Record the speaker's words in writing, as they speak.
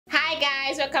Hi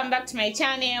guys, welcome back to my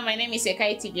channel. My name is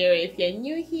Sekayi Tigere. If you're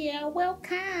new here,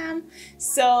 welcome.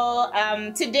 So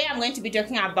today I'm going to be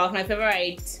talking about my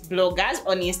favorite bloggers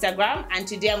on Instagram, and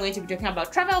today I'm going to be talking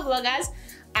about travel bloggers,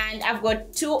 and I've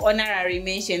got two honorary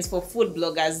mentions for food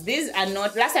bloggers. These are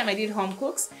not, last time I did home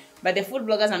cooks, but the food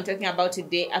bloggers I'm talking about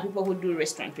today are people who do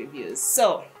restaurant reviews.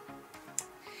 So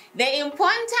the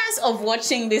importance of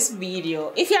watching this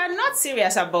video, if you are not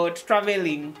serious about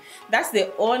traveling, that's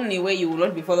the only way you will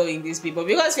not be following these people.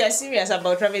 Because if you are serious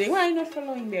about traveling, why are you not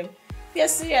following them? If you are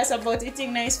serious about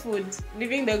eating nice food,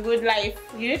 living the good life,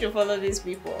 you need to follow these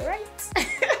people, right?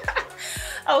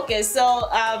 Okay, so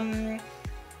I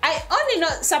only know,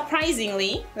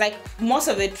 surprisingly, like most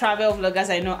of the travel vloggers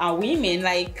I know are women.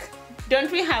 Like, don't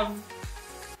we have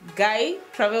guy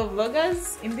travel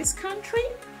vloggers in this country?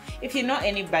 If you know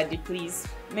anybody, please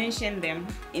mention them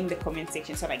in the comment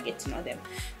section so I get to know them.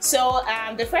 So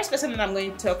the first person that I'm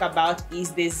going to talk about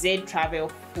is the Z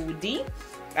Travel Foodie.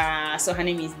 So her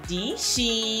name is D.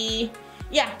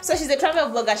 So she's a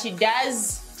travel vlogger. She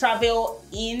does travel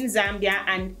in Zambia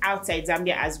and outside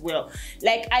Zambia as well.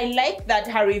 Like, I like that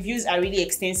her reviews are really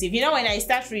extensive. You know, when I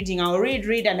start reading, I'll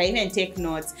read and I even take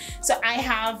notes. So I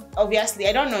have, obviously,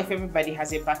 I don't know if everybody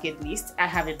has a bucket list. I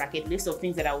have a bucket list of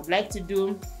things that I would like to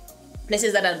do,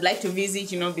 places that I'd like to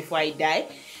visit, you know, before I die.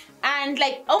 And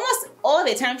like almost all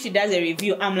the time she does a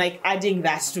review, I'm like adding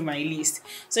that to my list.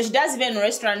 So she does even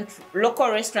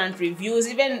local restaurant reviews,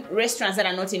 even restaurants that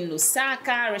are not in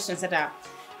Lusaka, restaurants that are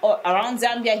around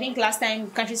Zambia. I think last time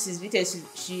countries she's visited,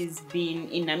 she's been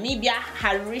in Namibia.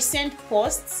 Her recent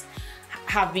posts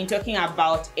have been talking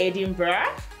about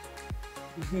Edinburgh.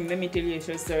 Let me tell you a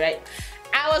short story, right?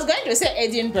 I was going to say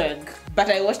Edinburgh, but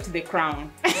I watched The Crown.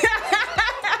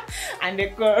 And the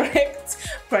correct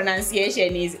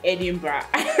pronunciation is Edinburgh.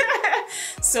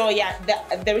 So yeah,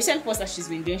 the recent post that she's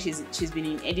been doing, she's been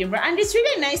in Edinburgh, and it's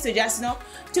really nice to just know,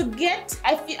 to get,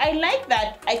 I like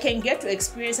that I can get to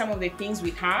experience some of the things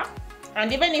with her.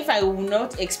 And even if I will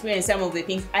not experience some of the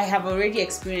things, I have already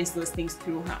experienced those things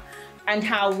through her. And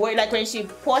her way, like when she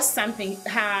posts something,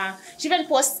 she even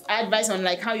posts advice on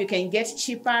like how you can get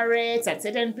cheaper rates at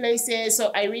certain places.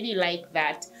 So I really like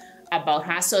that about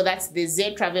her. So that's the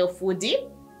Z Travel Foodie.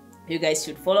 You guys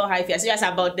should follow her if you're serious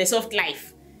about the soft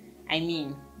life. I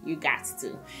mean, you got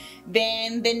to.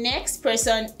 Then the next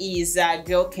person is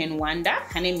Girl Can Wonder.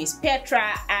 Her name is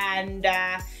Petra, and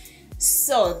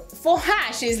so for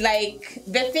her, she's like,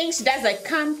 the things she does, like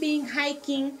camping,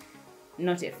 hiking,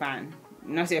 not a fan,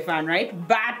 right?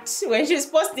 But when she's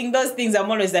posting those things, I'm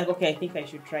always like, okay, I think I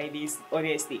should try this,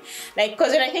 honestly. Like,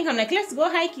 because when I think, I'm like, let's go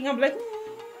hiking, I'm like,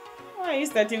 why are you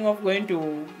starting off going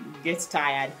to get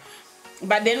tired?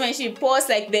 But then when she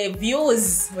posts like the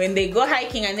views when they go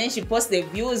hiking, and then she posts the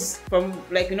views from,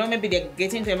 like, you know, maybe they're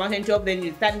getting to a mountain top, then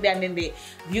you stand there and then the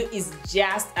view is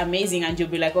just amazing, and you'll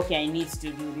be like, okay, I need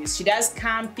to do this. She does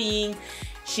camping,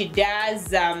 she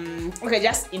does okay,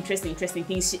 just interesting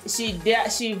things.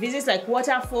 She visits like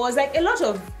waterfalls, like a lot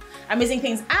of amazing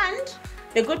things. And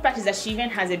the good part is that she even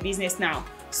has a business now,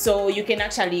 so you can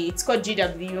actually, it's called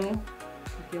GW,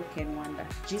 you can wonder,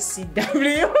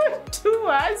 GCW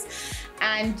tours,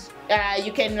 and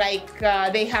you can, like,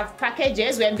 they have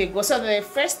packages when they go. So the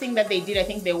first thing that they did, I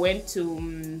think they went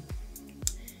to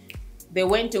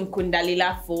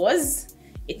Kundalila Falls.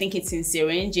 I think it's in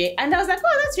Serenje, and I was like,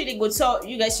 oh, that's really good. So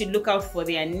you guys should look out for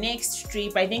their next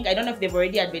trip. I don't know if they've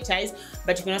already advertised,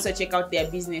 but you can also check out their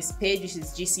business page, which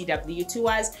is GCW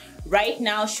Tours. Right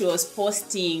now she was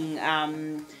posting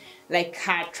like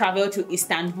her travel to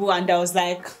Istanbul, and I was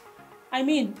like, I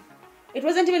mean, it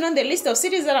wasn't even on the list of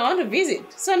cities that I want to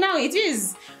visit. So now it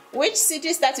is. Which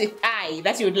city starts with I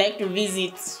that you would like to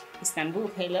visit? Istanbul,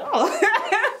 hello.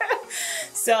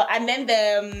 So, and then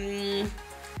the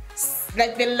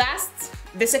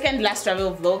second last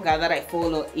travel vlogger that I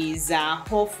follow is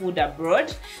Whole Food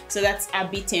Abroad. So that's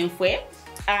Abi Temfwe.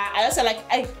 I also like,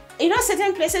 you know,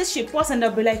 certain places she posts and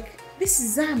I'll be like, this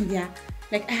is Zambia.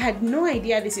 Like, I had no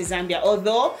idea this is Zambia.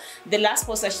 Although the last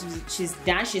post that she's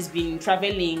done, she's been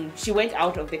traveling. She went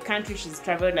out of the country. She's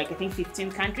traveled like, I think,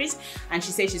 15 countries. And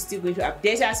she said she's still going to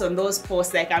update us on those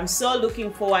posts. Like, I'm so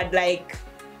looking forward. Like,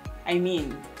 I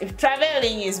mean, if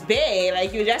traveling is big,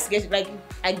 like, you just get, like,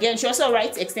 again, she also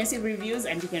writes extensive reviews,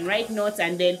 and you can write notes,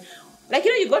 and then, like,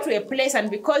 you know, you go to a place,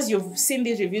 and because you've seen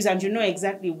these reviews and you know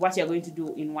exactly what you're going to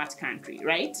do in what country,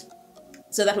 right?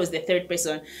 So that was the third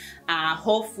person,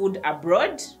 Whole Food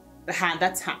Abroad.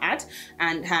 That's her art,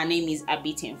 and her name is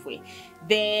Abi Temfwe.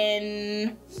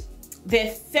 Then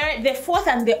the fourth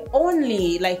and the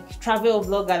only, like, travel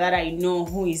vlogger that I know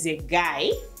who is a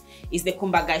guy is the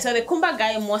Kumba guy. So the Kumba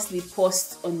guy mostly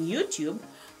posts on YouTube,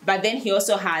 but then he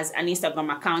also has an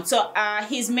Instagram account. So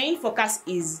his main focus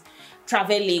is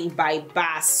traveling by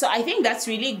bus. So I think that's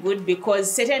really good,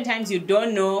 because certain times you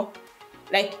don't know,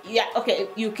 like, yeah, okay,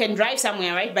 you can drive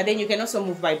somewhere, right? But then you can also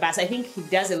move by bus. I think he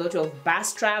does a lot of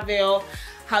bus travel,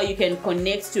 how you can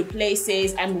connect to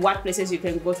places and what places you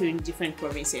can go to in different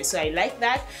provinces. So I like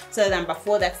that. So number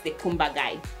 4, that's the Kumba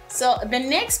guy. So the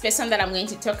next person that I'm going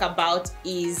to talk about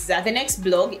is, the next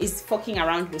blog is Fucking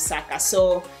Around Lusaka.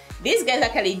 So these guys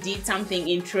actually did something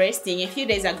interesting. A few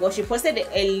days ago, she posted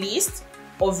a list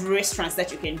of restaurants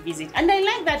that you can visit. And I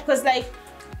like that, because like,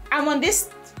 I'm on this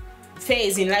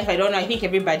phase in life, I don't know, I think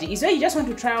everybody is, where you just want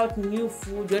to try out new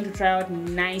food, you want to try out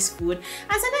nice food,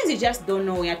 and sometimes you just don't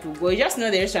know where to go. You just know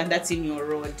the restaurant that's in your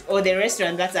road, or the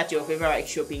restaurant that's at your favorite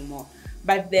shopping mall.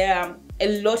 But there are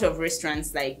a lot of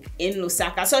restaurants like in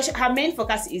Lusaka. So her main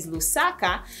focus is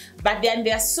Lusaka, but then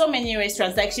there are so many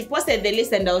restaurants. Like, she posted the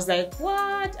list and I was like,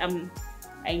 what?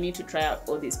 I need to try out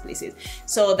all these places.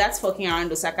 So that's Fucking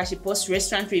Around Lusaka. She posts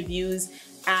restaurant reviews,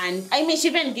 and I mean, she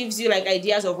even gives you like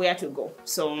ideas of where to go.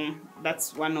 So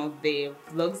that's one of the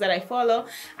vlogs that I follow.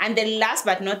 And the last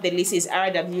but not the least is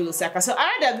RW Lusaka. So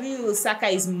RW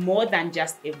Lusaka is more than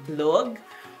just a blog,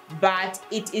 but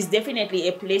it is definitely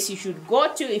a place you should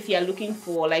go to if you're looking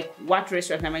for like, what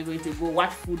restaurant am I going to go,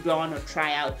 what food do I want to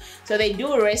try out. So they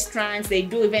do restaurants, they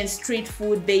do even street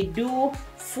food, they do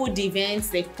food events,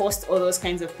 they post all those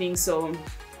kinds of things. So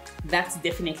that's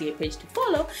definitely a page to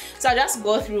follow. So I'll just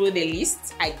go through the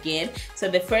list again. So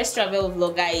the first travel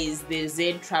vlogger is the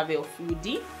Z Travel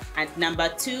Foodie, and number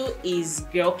 2 is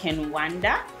Girl Can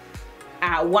Wander.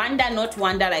 Wander, not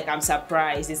wonder like I'm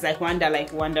surprised. It's like wander,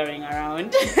 like wandering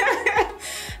around.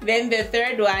 Then the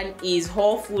third one is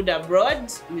Whole Food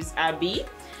Abroad with Abby.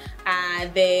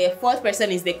 The 4th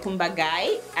person is the Kumba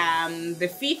guy. The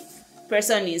 5th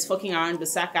person is Fucking Around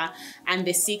Lusaka, and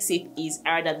the 6th is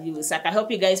RW Lusaka. I hope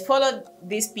you guys follow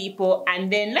these people, and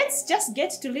then let's just get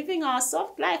to living our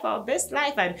soft life, our best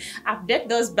life, and update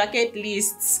those bucket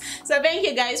lists. So thank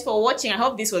you guys for watching. I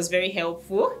hope this was very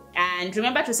helpful, and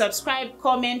remember to subscribe,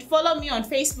 comment, follow me on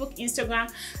Facebook, Instagram,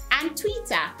 and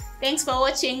Twitter. Thanks for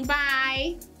watching.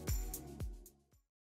 Bye.